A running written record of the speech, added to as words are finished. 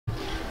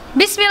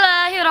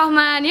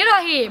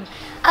Bismillahirrahmanirrahim.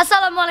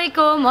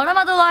 Assalamualaikum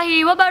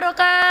warahmatullahi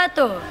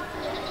wabarakatuh.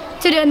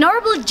 To the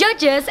honorable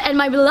judges and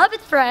my beloved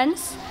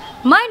friends,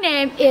 my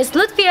name is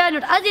Lutfia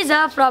Nur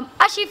Aziza from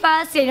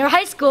As-Syifa Senior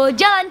High School,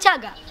 Jalan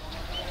Caga.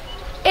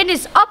 In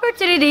this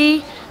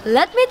opportunity,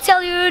 let me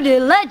tell you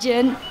the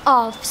legend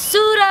of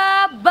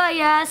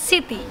Surabaya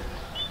City.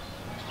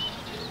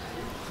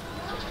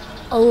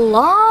 A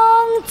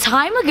long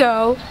time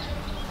ago,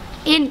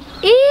 in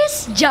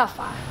East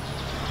Java,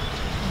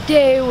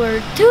 there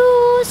were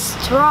two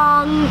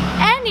strong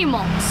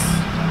animals,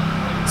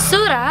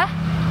 Sura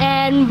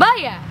and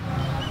Baya.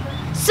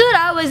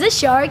 Sura was a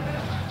shark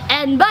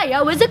and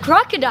Baya was a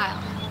crocodile.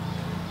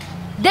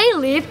 They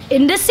lived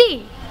in the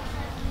sea.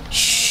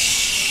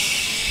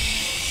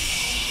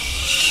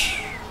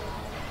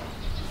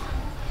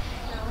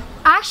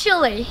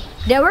 Actually,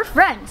 they were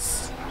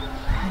friends,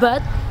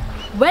 but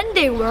when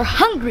they were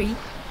hungry,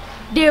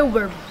 they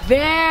were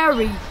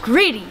very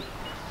greedy.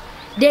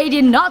 They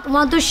did not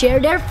want to share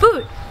their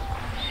food.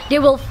 They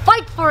will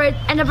fight for it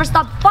and never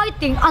stop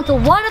fighting until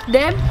one of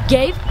them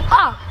gave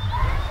up.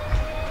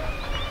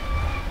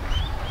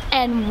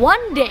 And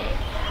one day,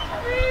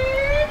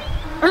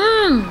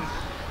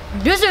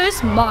 this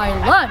is my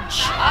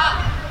lunch.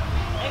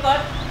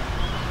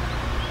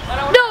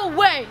 No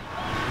way!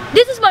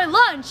 This is my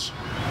lunch!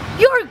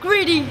 You're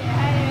greedy!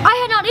 I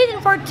had not eaten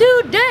for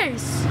 2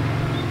 days.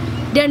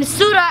 Then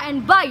Sura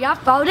and Baya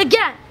fought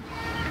again.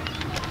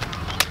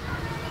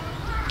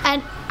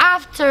 And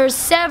after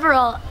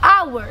several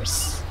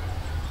hours,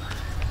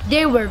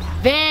 they were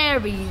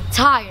very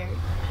tired.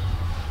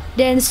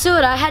 Then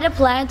Sura had a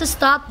plan to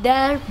stop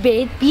their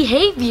bad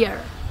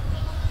behavior.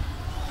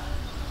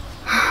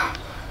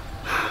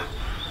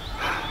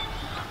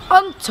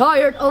 I'm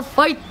tired of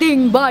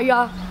fighting,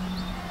 Baya,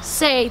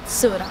 said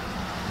Sura.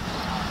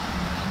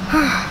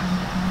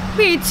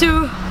 Me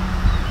too.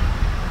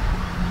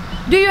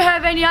 Do you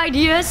have any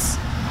ideas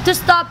to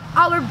stop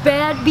our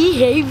bad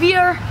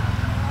behavior?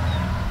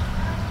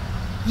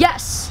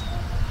 Yes,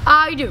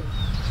 I do.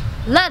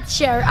 Let's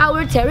share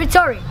our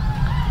territory.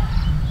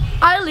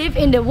 I live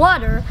in the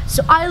water,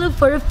 so I look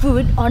for the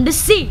food on the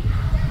sea.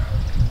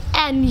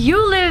 And you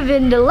live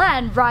in the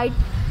land, right?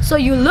 So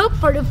you look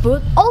for the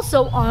food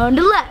also on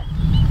the land.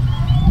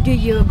 Do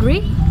you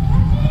agree?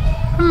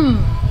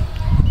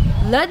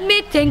 Let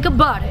me think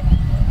about it.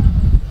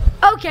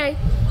 Okay,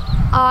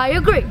 I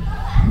agree.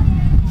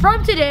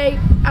 From today,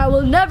 I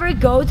will never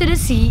go to the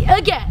sea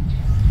again.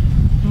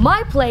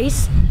 My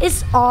place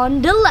is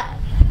on the land.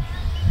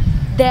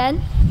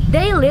 Then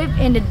they live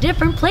in the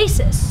different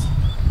places.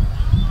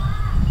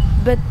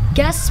 But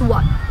guess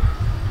what?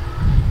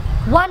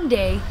 One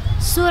day,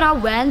 Sura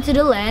went to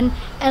the land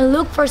and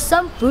looked for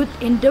some food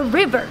in the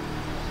river.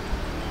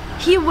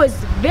 He was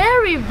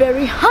very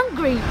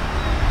hungry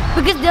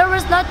because there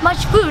was not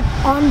much food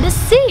on the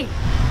sea.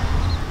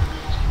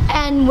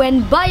 And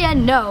when Baya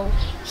knew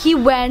he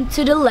went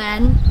to the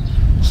land,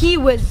 he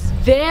was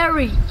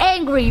very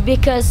angry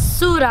because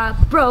Sura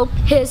broke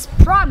his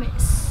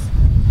promise.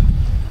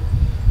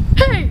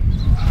 Hey!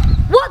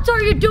 What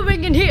are you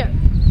doing in here?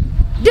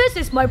 This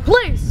is my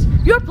place.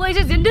 Your place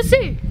is in the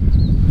sea.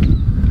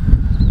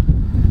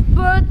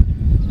 But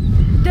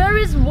there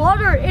is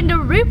water in the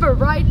river,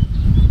 right?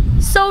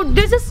 So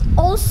this is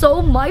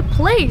also my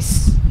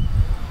place.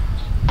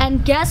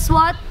 And guess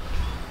what?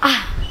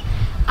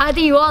 I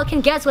think you all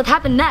can guess what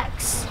happened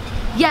next.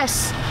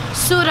 Yes,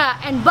 Sura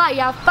and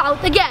Baya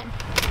fought again.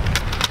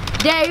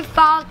 They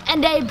fought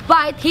and they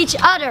bite each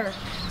other.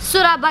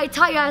 Sura bite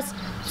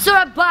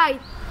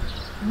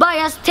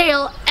Baya's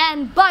tail,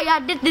 and Baya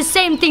did the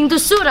same thing to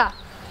Sura.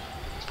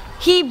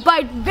 He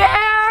bite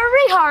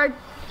very hard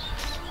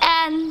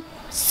and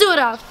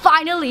Sura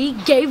finally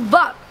gave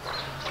up.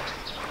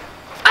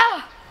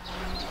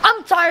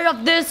 I'm tired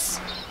of this.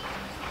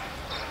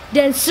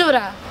 Then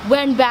Sura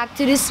went back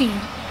to the sea,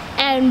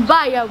 and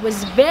Baya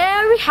was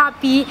very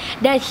happy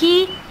that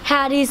he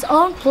had his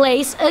own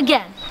place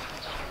again.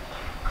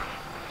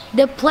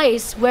 The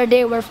place where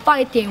they were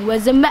fighting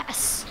was a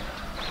mess.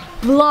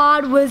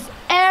 Blood was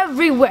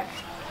everywhere.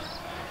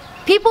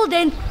 People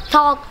then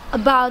talk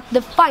about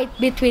the fight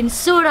between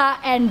Sura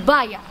and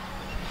Baya.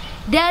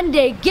 Then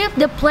they give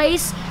the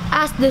place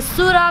as the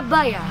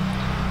Surabaya,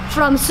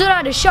 from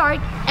Sura the shark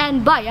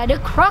and Baya the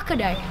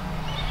crocodile.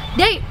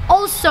 They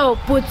also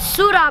put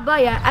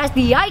Surabaya as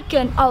the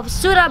icon of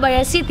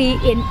Surabaya City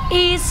in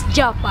East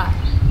Java.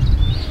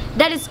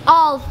 That is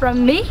all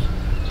from me.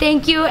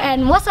 Thank you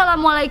and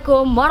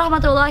wassalamualaikum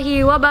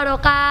warahmatullahi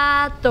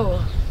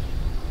wabarakatuh.